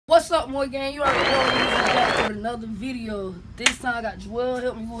more, gang? You already know we back with another video. This time I got Joelle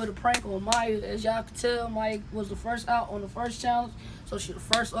help me with a prank on Maya. As y'all can tell, Maya was the first out on the first challenge, so she the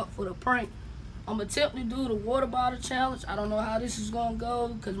first up for the prank. I'm attempting to do the water bottle challenge. I don't know how this is gonna go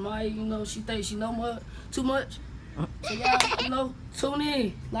because Maya, you know, she thinks she know too much. So y'all, you know, tune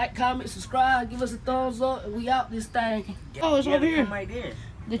in, like, comment, subscribe, give us a thumbs up, and we out this thing. Oh, it's over here. Right there.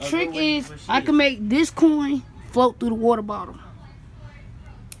 The trick is I can make this coin float through the water bottle.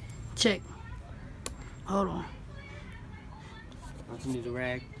 Check. Hold on. Don't you need a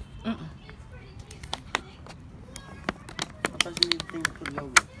rag? I thought you needed a thing to put it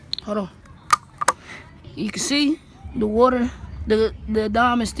over. Hold on. You can see the water, the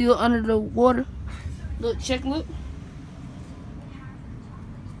dime is still under the water. Look, check, look.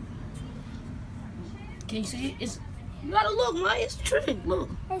 Can you see it? You gotta look, Maya. It's a trick. Look.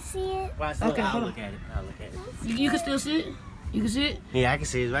 I see it. Well, okay, I'll look at it. I'll look at it. You can still see it? You can see it? Yeah, I can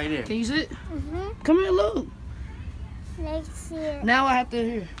see it right there. Can you see it? Come here, look. I see it. Now I have to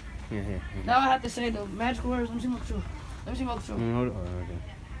hear. Here. Now I have to say the magical words. Let me see my control. Let me see my control. Hold on. Okay.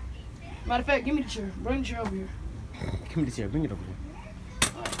 Matter of fact, give me the chair. Bring the chair over here. Give me the chair. Bring it over here.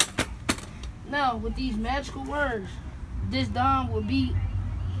 Right. Now, with these magical words, this dime will be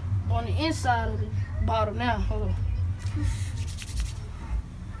on the inside of the bottle. Now, hold on.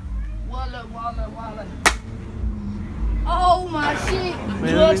 Walla. Oh my shit!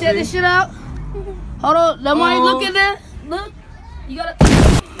 You wanna check this shit out? Hold on, let Maya look at that. Look, you gotta.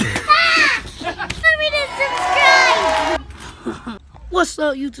 Let me to subscribe. What's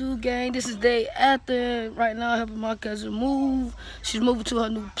up, YouTube gang? This is day after. Right now, helping my cousin move. She's moving to her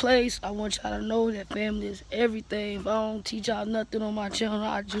new place. I want y'all to know that family is everything. If I don't teach y'all nothing on my channel,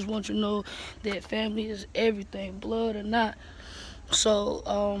 I just want you to know that family is everything, blood or not.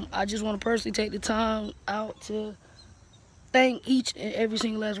 So, I just want to personally take the time out to thank each and every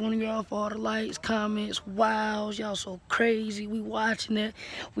single last one of y'all for all the likes, comments, wows. Y'all so crazy. We watching that.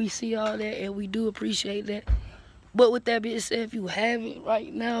 We see all that, and we do appreciate that. But with that being said, if you haven't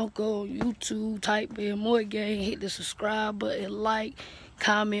right now, go on YouTube, type in More Gang, hit the subscribe button, like,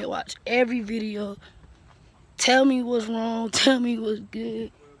 comment, watch every video. Tell me what's wrong. Tell me what's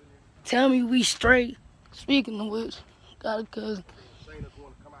good. Tell me we straight. Speaking of which, got a cousin.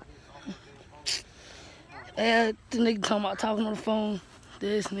 The nigga talking about talking on the phone.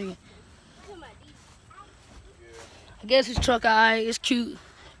 This nigga. I guess his truck alright. It's cute.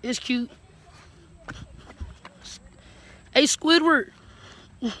 It's cute. Hey, Squidward.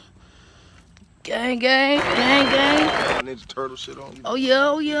 Gang. Ninja Turtle shit on you.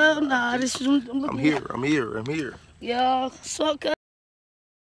 Oh yeah. Nah, this is. I'm here. Yeah, suck.